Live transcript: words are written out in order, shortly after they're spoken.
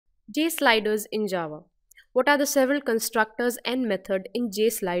JSliders in Java. What are the several constructors and method in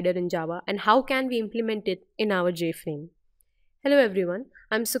JSlider in Java, and how can we implement it in our JFrame? Hello everyone,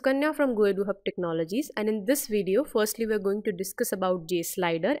 I'm Sukanya from GoEduHub Technologies, and in this video firstly we're going to discuss about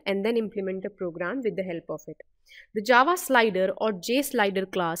JSlider and then implement a program with the help of it. The Java slider or JSlider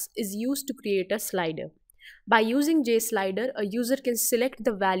class is used to create a slider. By using JSlider, a user can select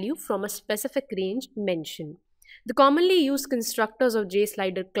the value from a specific range mentioned. The commonly used constructors of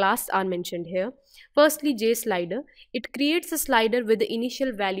JSlider class are mentioned here. Firstly, JSlider. It creates a slider with the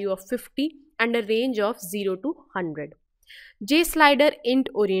initial value of 50 and a range of 0 to 100. JSlider int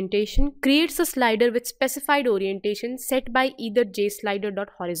orientation creates a slider with specified orientation set by either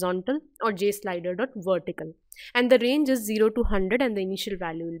JSlider.horizontal or JSlider.vertical, and the range is 0 to 100 and the initial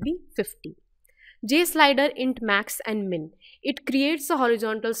value will be 50. JSlider int max and min. It creates a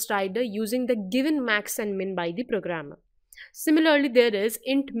horizontal slider using the given max and min by the programmer. Similarly, there is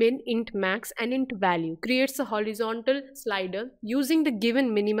int min, int max and int value creates a horizontal slider using the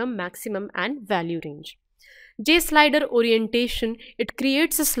given minimum, maximum and value range. JSlider orientation, it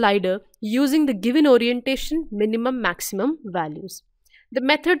creates a slider using the given orientation, minimum, maximum values. The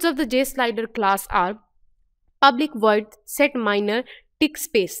methods of the JSlider class are public void set minor tick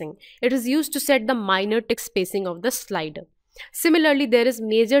spacing. It is used to set the minor tick spacing of the slider. Similarly, there is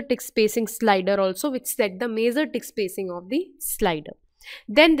major tick spacing slider also, which set the major tick spacing of the slider.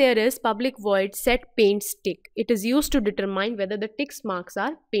 Then there is public void set paint tick. It is used to determine whether the tick marks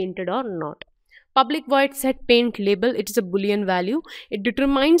are painted or not. Public void set paint label, it is a boolean value. It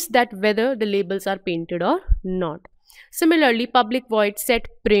determines that whether the labels are painted or not. Similarly, public void set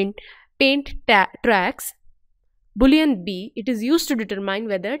paint tracks boolean b, it is used to determine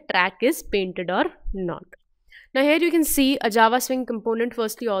whether track is painted or not. Now here you can see a Java Swing component.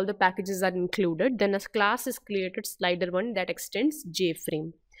 Firstly, all the packages are included. Then a class is created, slider1, that extends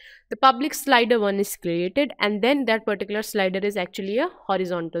JFrame. The public slider1 is created, and then that particular slider is actually a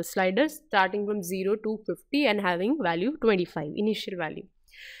horizontal slider starting from 0 to 50 and having value 25, initial value.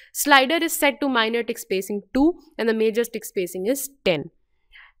 Slider is set to minor tick spacing 2 and the major tick spacing is 10.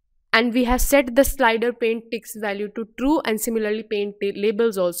 And we have set the slider paint ticks value to true, and similarly paint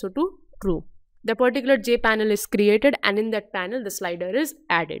labels also to true. The particular J panel is created, and in that panel the slider is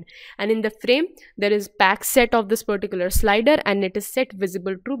added, and in the frame there is back set of this particular slider, and it is set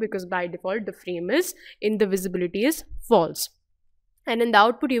visible true because by default the frame is in the visibility is false. And in the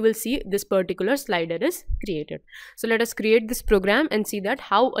output you will see this particular slider is created. So let us create this program and see that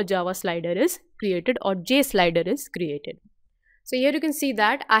how a Java slider is created or JSlider is created. So here you can see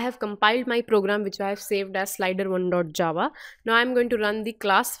that I have compiled my program, which I have saved as slider1.java. Now I am going to run the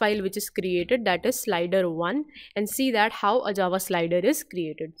class file which is created, that is slider1, and see that how a Java slider is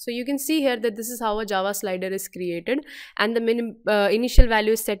created. So you can see here that this is how a Java slider is created, and the initial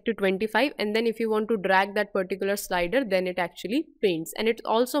value is set to 25, and then if you want to drag that particular slider, then it actually paints, and it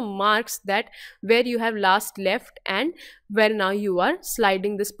also marks that where you have last left and where now you are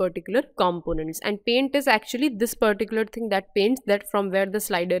sliding this particular components. And paint is actually this particular thing that paints that from where the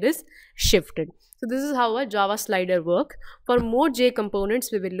slider is shifted. So this is how a Java slider work. For more J components,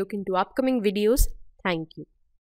 we will look into upcoming videos. Thank you.